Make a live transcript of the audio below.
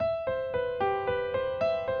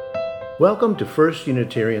Welcome to First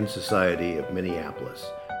Unitarian Society of Minneapolis,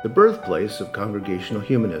 the birthplace of Congregational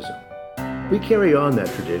Humanism. We carry on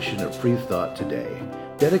that tradition of free thought today,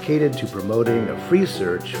 dedicated to promoting a free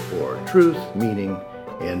search for truth, meaning,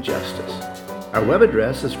 and justice. Our web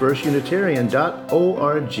address is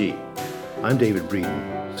firstunitarian.org. I'm David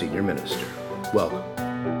Breeden, Senior Minister. Welcome.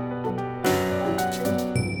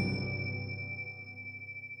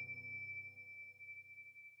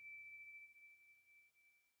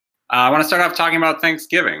 I want to start off talking about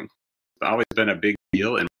Thanksgiving. It's always been a big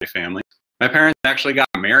deal in my family. My parents actually got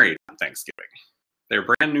married on Thanksgiving. They're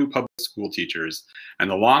brand new public school teachers, and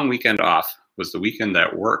the long weekend off was the weekend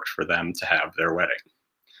that worked for them to have their wedding.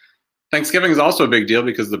 Thanksgiving is also a big deal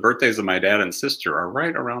because the birthdays of my dad and sister are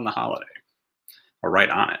right around the holiday, or right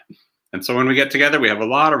on it. And so when we get together, we have a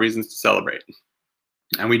lot of reasons to celebrate.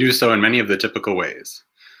 And we do so in many of the typical ways: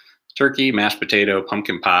 turkey, mashed potato,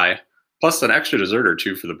 pumpkin pie, plus an extra dessert or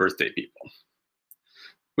two for the birthday people.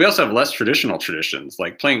 We also have less traditional traditions,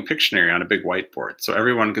 like playing Pictionary on a big whiteboard, so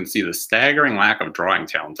everyone can see the staggering lack of drawing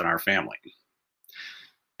talent in our family.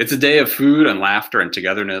 It's a day of food and laughter and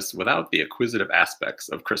togetherness without the acquisitive aspects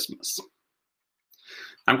of Christmas.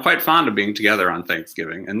 I'm quite fond of being together on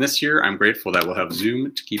Thanksgiving, and this year I'm grateful that we'll have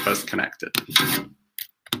Zoom to keep us connected.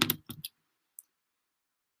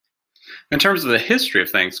 In terms of the history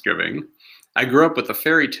of Thanksgiving, I grew up with the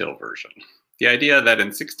fairy tale version. The idea that in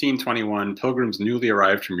 1621, pilgrims newly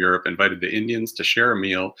arrived from Europe invited the Indians to share a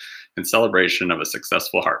meal in celebration of a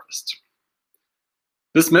successful harvest.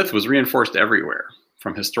 This myth was reinforced everywhere,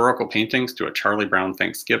 from historical paintings to a Charlie Brown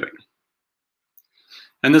Thanksgiving.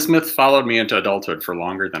 And this myth followed me into adulthood for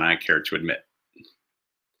longer than I cared to admit.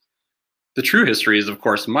 The true history is, of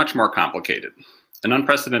course, much more complicated. An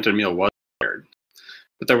unprecedented meal was prepared,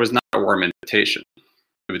 but there was not a warm invitation.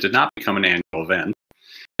 It did not become an annual event,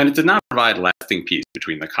 and it did not provide lasting peace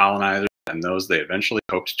between the colonizers and those they eventually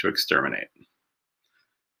hoped to exterminate.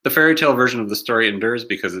 The fairy tale version of the story endures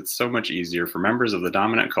because it's so much easier for members of the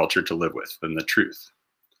dominant culture to live with than the truth.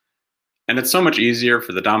 And it's so much easier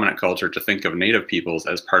for the dominant culture to think of Native peoples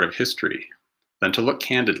as part of history than to look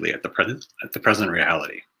candidly at the present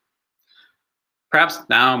reality. Perhaps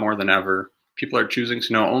now more than ever, people are choosing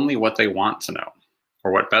to know only what they want to know,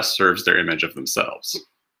 or what best serves their image of themselves.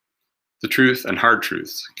 The truth and hard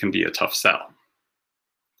truths can be a tough sell.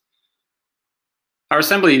 Our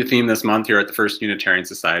assembly theme this month here at the First Unitarian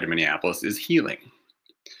Society of Minneapolis is healing.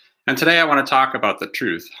 And today I want to talk about the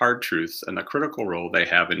truth, hard truths, and the critical role they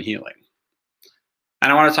have in healing.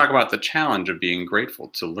 And I want to talk about the challenge of being grateful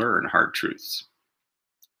to learn hard truths.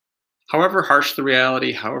 However harsh the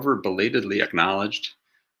reality, however belatedly acknowledged,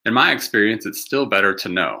 in my experience, it's still better to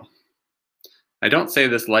know. I don't say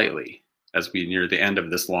this lightly, as we near the end of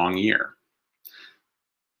this long year.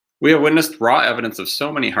 We have witnessed raw evidence of so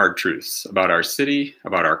many hard truths about our city,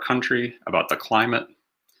 about our country, about the climate.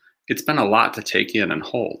 It's been a lot to take in and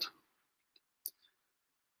hold.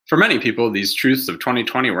 For many people, these truths of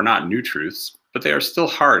 2020 were not new truths, but they are still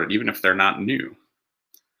hard, even if they're not new.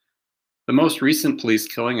 The most recent police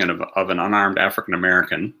killing of an unarmed African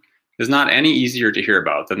American is not any easier to hear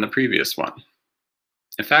about than the previous one.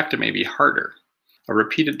 In fact, it may be harder. A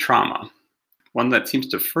repeated trauma, one that seems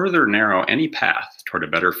to further narrow any path toward a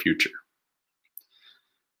better future.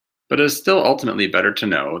 But it is still ultimately better to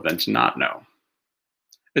know than to not know.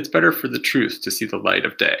 It's better for the truth to see the light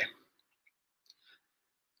of day.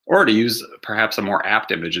 Or to use perhaps a more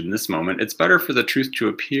apt image in this moment, it's better for the truth to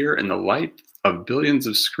appear in the light of billions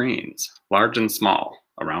of screens, large and small,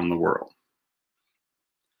 around the world.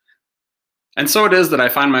 And so it is that I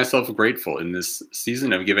find myself grateful in this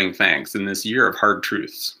season of giving thanks, in this year of hard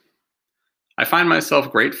truths. I find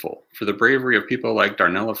myself grateful for the bravery of people like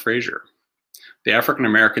Darnella Frazier, the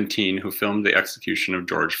African-American teen who filmed the execution of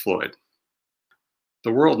George Floyd.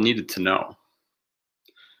 The world needed to know.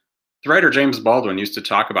 The writer James Baldwin used to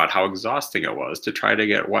talk about how exhausting it was to try to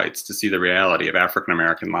get whites to see the reality of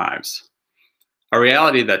African-American lives, a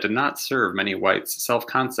reality that did not serve many whites'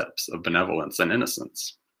 self-concepts of benevolence and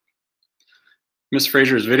innocence. Ms.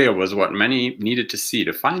 Frazier's video was what many needed to see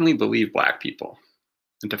to finally believe Black people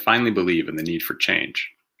and to finally believe in the need for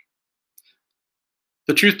change.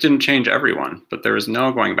 The truth didn't change everyone, but there is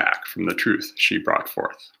no going back from the truth she brought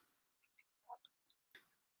forth.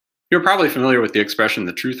 You're probably familiar with the expression,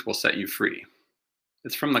 "the truth will set you free."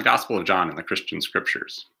 It's from the Gospel of John in the Christian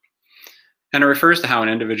scriptures. And it refers to how an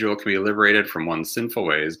individual can be liberated from one's sinful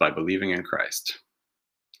ways by believing in Christ.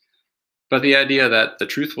 But the idea that the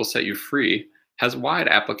truth will set you free has wide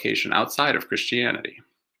application outside of Christianity.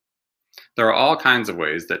 There are all kinds of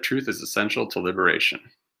ways that truth is essential to liberation.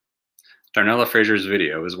 Darnella Frazier's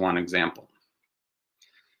video is one example.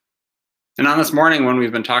 And on this morning, when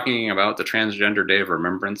we've been talking about the Transgender Day of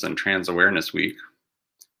Remembrance and Trans Awareness Week,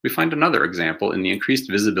 we find another example in the increased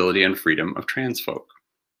visibility and freedom of trans folk.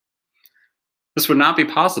 This would not be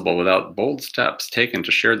possible without bold steps taken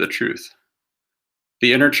to share the truth.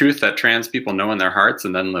 The inner truth that trans people know in their hearts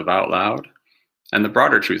and then live out loud, and the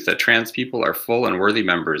broader truth that trans people are full and worthy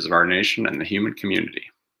members of our nation and the human community.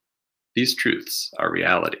 These truths are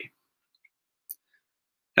reality.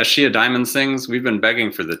 As Shia Diamond sings, we've been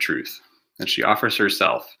begging for the truth, and she offers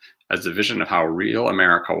herself as a vision of how real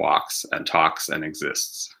America walks and talks and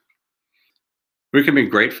exists. We can be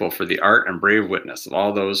grateful for the art and brave witness of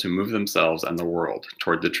all those who move themselves and the world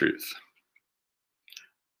toward the truth.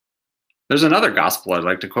 There's another gospel I'd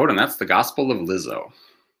like to quote, and that's the Gospel of Lizzo.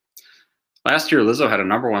 Last year, Lizzo had a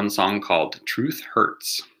 #1 song called Truth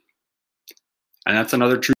Hurts. And that's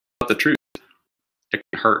another truth about the truth. It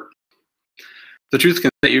can hurt. The truth can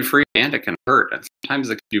set you free and it can hurt, and sometimes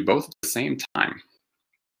it can do both at the same time.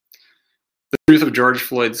 The truth of George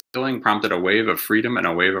Floyd's killing prompted a wave of freedom and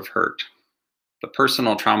a wave of hurt. The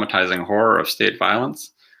personal traumatizing horror of state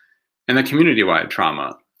violence and the community-wide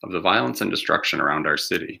trauma of the violence and destruction around our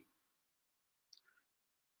city.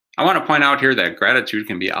 I want to point out here that gratitude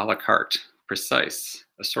can be a la carte, precise,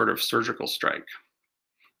 a sort of surgical strike.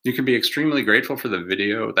 You can be extremely grateful for the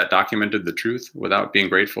video that documented the truth without being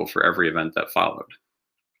grateful for every event that followed.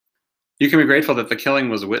 You can be grateful that the killing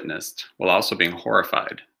was witnessed while also being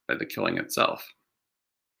horrified by the killing itself.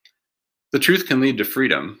 The truth can lead to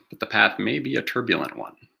freedom, but the path may be a turbulent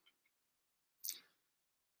one.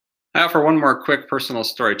 I offer one more quick personal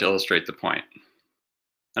story to illustrate the point.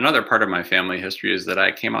 Another part of my family history is that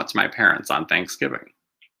I came out to my parents on Thanksgiving.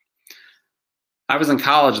 I was in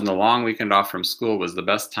college and the long weekend off from school was the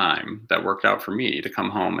best time that worked out for me to come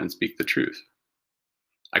home and speak the truth.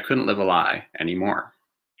 I couldn't live a lie anymore.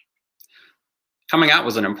 Coming out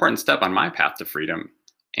was an important step on my path to freedom,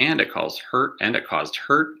 and it caused hurt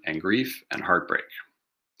and grief and heartbreak.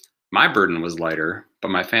 My burden was lighter,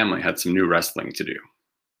 but my family had some new wrestling to do.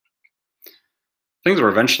 Things were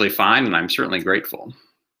eventually fine, and I'm certainly grateful.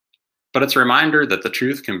 But it's a reminder that the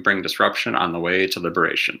truth can bring disruption on the way to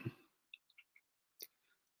liberation.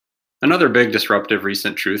 Another big disruptive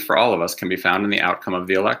recent truth for all of us can be found in the outcome of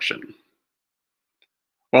the election.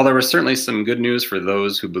 While there was certainly some good news for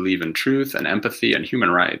those who believe in truth and empathy and human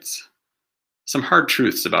rights, some hard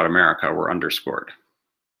truths about America were underscored.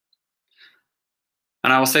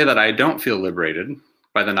 And I will say that I don't feel liberated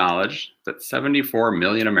by the knowledge that 74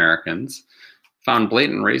 million Americans found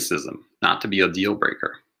blatant racism not to be a deal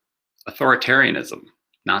breaker, authoritarianism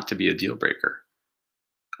not to be a deal breaker,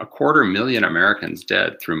 250,000 Americans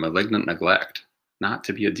dead through malignant neglect not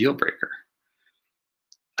to be a deal breaker,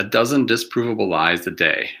 a dozen disprovable lies a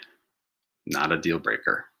day, not a deal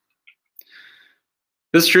breaker.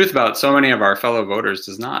 This truth about so many of our fellow voters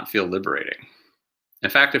does not feel liberating. In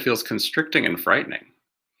fact, it feels constricting and frightening.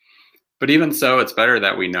 But even so, it's better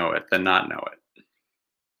that we know it than not know it.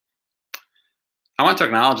 I want to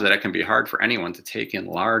acknowledge that it can be hard for anyone to take in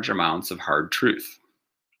large amounts of hard truth.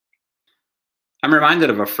 I'm reminded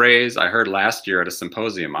of a phrase I heard last year at a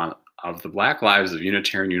symposium of the Black Lives of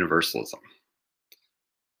Unitarian Universalism.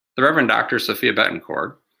 The Reverend Dr. Sophia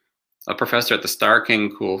Betancourt, a professor at the Starr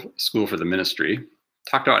King School for the Ministry,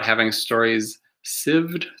 talked about having stories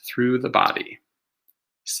sieved through the body.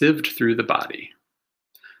 Sieved through the body.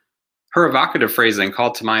 Her evocative phrasing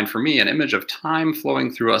called to mind for me an image of time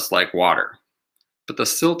flowing through us like water, but the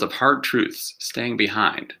silt of hard truths staying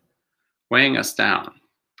behind, weighing us down,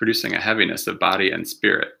 producing a heaviness of body and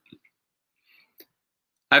spirit.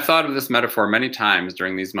 I've thought of this metaphor many times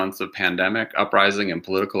during these months of pandemic, uprising, and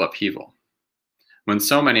political upheaval, when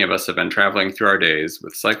so many of us have been traveling through our days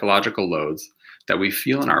with psychological loads that we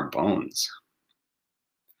feel in our bones.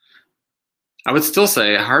 I would still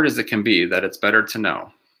say, hard as it can be, that it's better to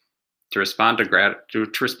know, to respond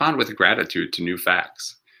with gratitude to new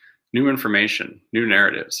facts, new information, new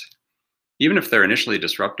narratives, even if they're initially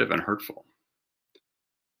disruptive and hurtful.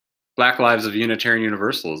 Black Lives of Unitarian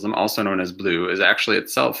Universalism, also known as Blue, is actually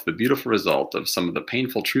itself the beautiful result of some of the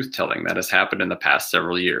painful truth-telling that has happened in the past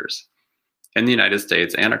several years, in the United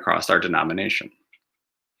States and across our denomination.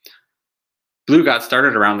 Blue got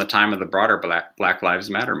started around the time of the broader Black Lives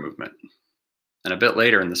Matter movement. And a bit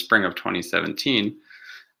later, in the spring of 2017,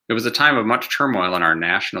 it was a time of much turmoil in our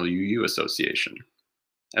National UU Association,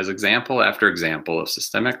 as example after example of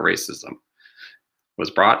systemic racism was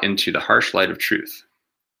brought into the harsh light of truth.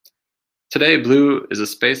 Today, Blue is a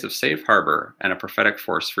space of safe harbor and a prophetic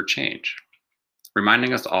force for change,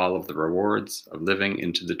 reminding us all of the rewards of living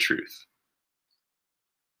into the truth.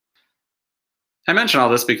 I mention all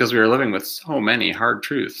this because we are living with so many hard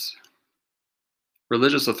truths.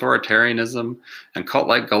 religious authoritarianism, and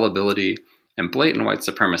cult-like gullibility, and blatant white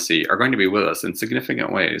supremacy are going to be with us in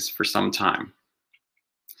significant ways for some time.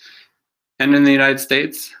 And in the United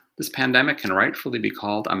States, this pandemic can rightfully be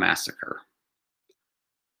called a massacre.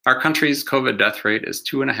 Our country's COVID death rate is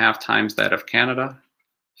 2.5 times that of Canada,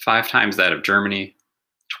 5 times that of Germany,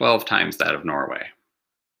 12 times that of Norway.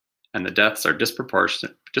 And the deaths are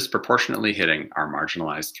disproportionately hitting our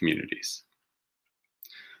marginalized communities.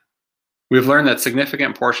 We've learned that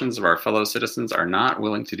significant portions of our fellow citizens are not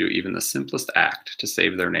willing to do even the simplest act to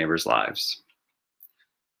save their neighbors' lives.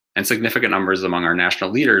 And significant numbers among our national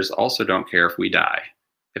leaders also don't care if we die,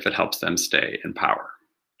 if it helps them stay in power.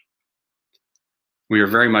 We are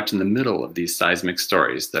very much in the middle of these seismic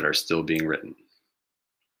stories that are still being written.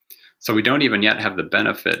 So we don't even yet have the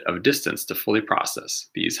benefit of distance to fully process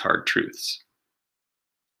these hard truths.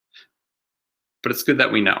 But it's good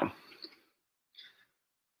that we know.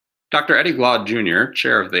 Dr. Eddie Glaude Jr.,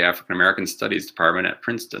 chair of the African American Studies Department at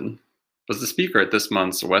Princeton, was the speaker at this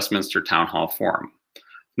month's Westminster Town Hall Forum,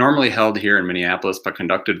 normally held here in Minneapolis but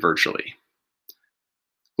conducted virtually.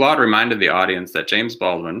 Glaude reminded the audience that James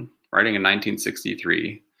Baldwin, writing in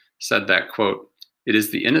 1963, said that, quote, "It is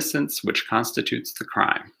the innocence which constitutes the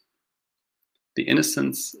crime. The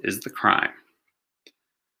innocence is the crime."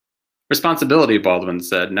 Responsibility, Baldwin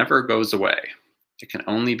said, never goes away. It can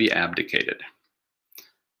only be abdicated.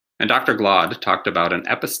 And Dr. Glaude talked about an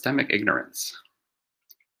epistemic ignorance,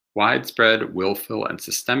 widespread, willful, and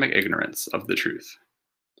systemic ignorance of the truth.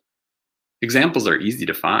 Examples are easy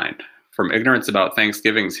to find, from ignorance about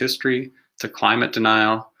Thanksgiving's history, to climate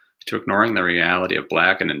denial, to ignoring the reality of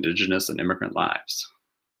Black and Indigenous and immigrant lives.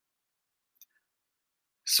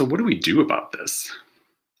 So what do we do about this?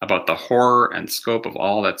 About the horror and scope of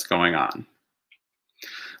all that's going on?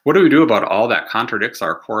 What do we do about all that contradicts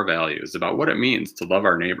our core values about what it means to love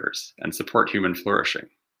our neighbors and support human flourishing?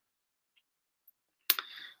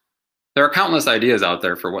 There are countless ideas out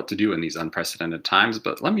there for what to do in these unprecedented times,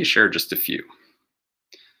 but let me share just a few.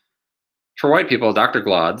 For white people, Dr.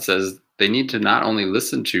 Glaude says they need to not only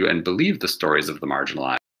listen to and believe the stories of the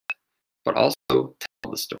marginalized, but also tell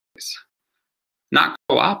the stories. Not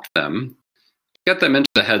co-opt them, get them into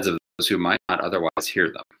the heads of those who might not otherwise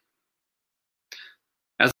hear them.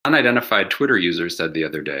 As an unidentified Twitter user said the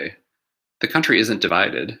other day, the country isn't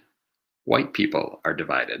divided, white people are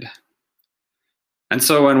divided. And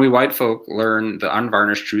so when we white folk learn the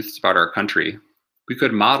unvarnished truths about our country, we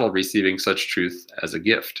could model receiving such truth as a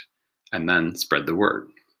gift and then spread the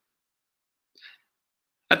word.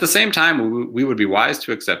 At the same time, we would be wise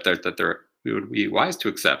to accept that there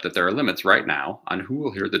are limits right now on who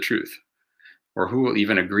will hear the truth, or who will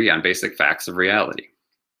even agree on basic facts of reality.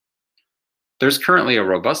 There's currently a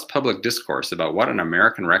robust public discourse about what an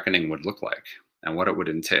American reckoning would look like and what it would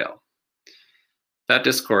entail. That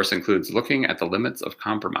discourse includes looking at the limits of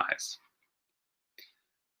compromise.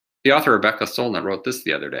 The author Rebecca Solnit wrote this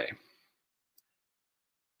the other day.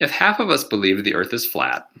 If half of us believe the earth is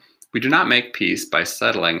flat, we do not make peace by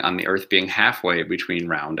settling on the earth being halfway between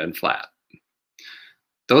round and flat.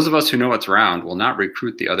 Those of us who know it's round will not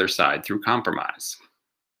recruit the other side through compromise.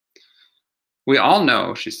 We all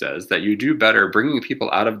know, she says, that you do better bringing people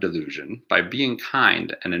out of delusion by being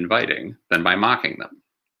kind and inviting than by mocking them.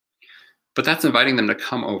 But that's inviting them to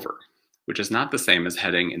come over, which is not the same as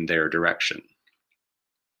heading in their direction.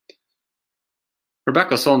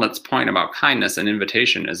 Rebecca Solnit's point about kindness and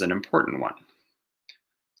invitation is an important one.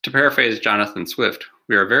 To paraphrase Jonathan Swift,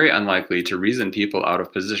 we are very unlikely to reason people out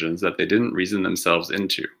of positions that they didn't reason themselves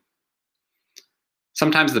into.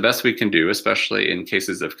 Sometimes the best we can do, especially in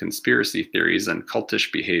cases of conspiracy theories and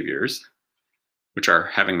cultish behaviors, which are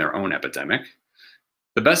having their own epidemic,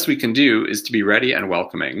 the best we can do is to be ready and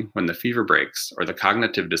welcoming when the fever breaks or the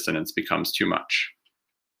cognitive dissonance becomes too much.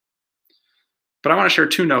 But I want to share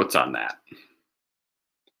 2 notes on that.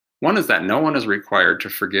 One is that no one is required to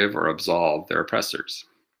forgive or absolve their oppressors.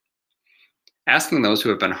 Asking those who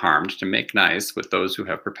have been harmed to make nice with those who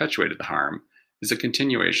have perpetuated the harm is a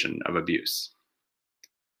continuation of abuse.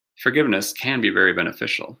 Forgiveness can be very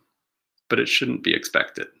beneficial, but it shouldn't be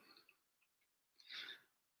expected.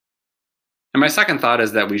 And my second thought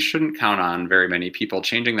is that we shouldn't count on very many people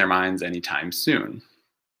changing their minds anytime soon.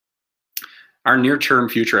 Our near-term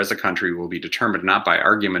future as a country will be determined not by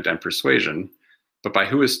argument and persuasion, but by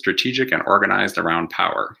who is strategic and organized around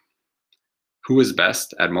power. Who is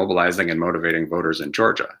best at mobilizing and motivating voters in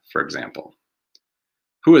Georgia, for example?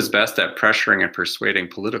 Who is best at pressuring and persuading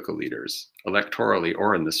political leaders, electorally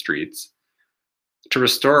or in the streets, to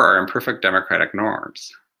restore our imperfect democratic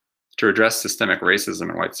norms, to address systemic racism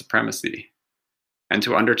and white supremacy, and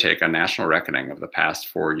to undertake a national reckoning of the past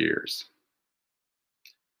 4 years?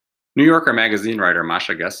 New Yorker magazine writer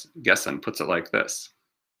Masha Gessen puts it like this: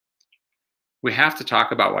 "We have to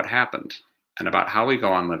talk about what happened and about how we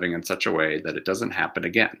go on living in such a way that it doesn't happen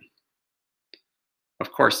again."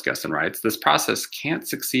 Of course, Gessen writes, this process can't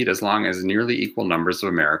succeed as long as nearly equal numbers of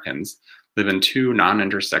Americans live in two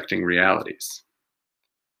non-intersecting realities.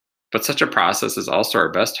 But such a process is also our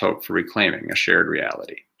best hope for reclaiming a shared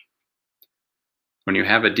reality. When you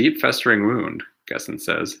have a deep festering wound, Gessen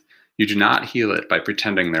says, you do not heal it by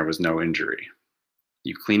pretending there was no injury.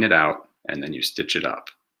 You clean it out and then you stitch it up.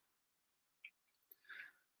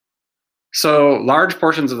 So large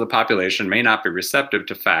portions of the population may not be receptive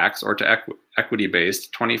to facts or to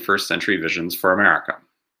equity-based 21st century visions for America.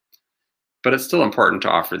 But it's still important to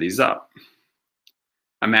offer these up.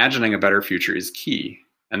 Imagining a better future is key,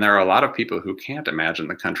 and there are a lot of people who can't imagine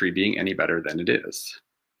the country being any better than it is.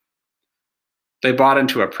 They bought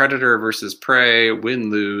into a predator versus prey,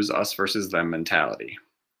 win-lose, us versus them mentality,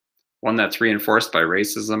 one that's reinforced by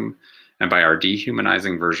racism and by our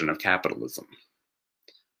dehumanizing version of capitalism.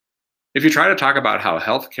 If you try to talk about how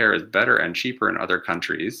healthcare is better and cheaper in other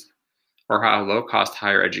countries, or how low-cost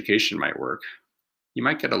higher education might work, you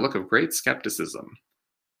might get a look of great skepticism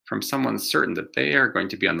from someone certain that they are going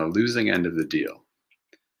to be on the losing end of the deal,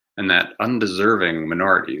 and that undeserving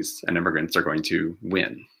minorities and immigrants are going to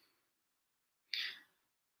win.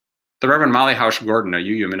 The Reverend Molly Hausch Gordon, a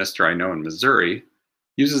UU minister I know in Missouri,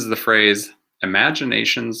 uses the phrase,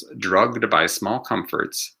 imaginations drugged by small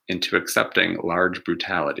comforts into accepting large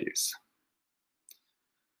brutalities.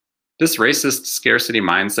 This racist scarcity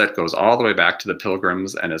mindset goes all the way back to the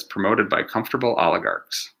Pilgrims and is promoted by comfortable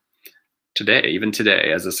oligarchs. Today, even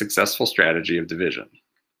today, as a successful strategy of division.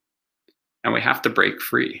 And we have to break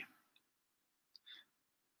free.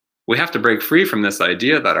 We have to break free from this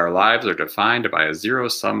idea that our lives are defined by a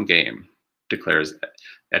zero-sum game, declares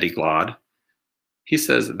Eddie Glaude. He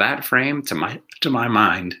says that frame, to my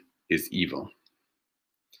mind, is evil.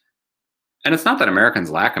 And it's not that Americans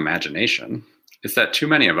lack imagination. It's that too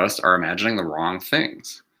many of us are imagining the wrong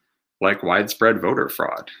things, like widespread voter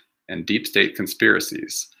fraud and deep state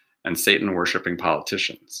conspiracies and Satan-worshiping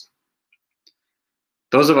politicians.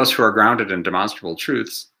 Those of us who are grounded in demonstrable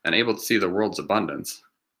truths and able to see the world's abundance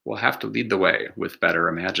will have to lead the way with better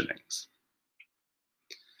imaginings.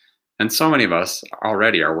 And so many of us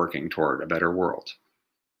already are working toward a better world.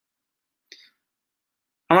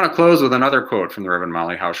 I want to close with another quote from the Reverend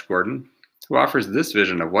Molly Hausch Gordon, who offers this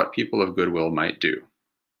vision of what people of goodwill might do.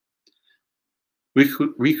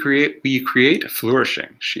 We create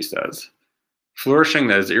flourishing, she says. Flourishing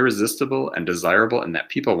that is irresistible and desirable and that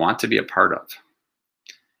people want to be a part of.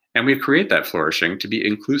 And we create that flourishing to be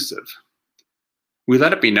inclusive. We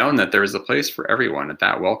let it be known that there is a place for everyone at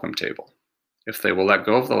that welcome table, if they will let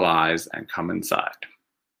go of the lies and come inside.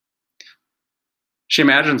 She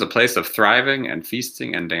imagines a place of thriving and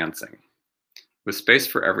feasting and dancing, with space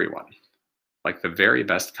for everyone, like the very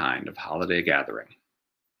best kind of holiday gathering.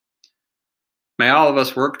 May all of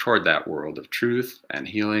us work toward that world of truth and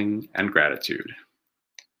healing and gratitude.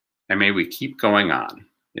 And may we keep going on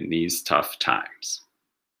in these tough times.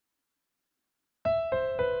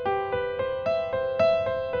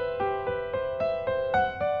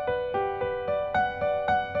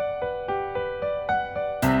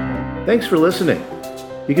 Thanks for listening.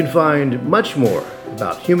 You can find much more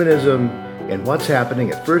about humanism and what's happening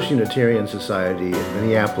at First Unitarian Society in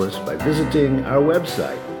Minneapolis by visiting our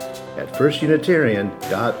website at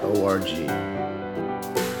firstunitarian.org.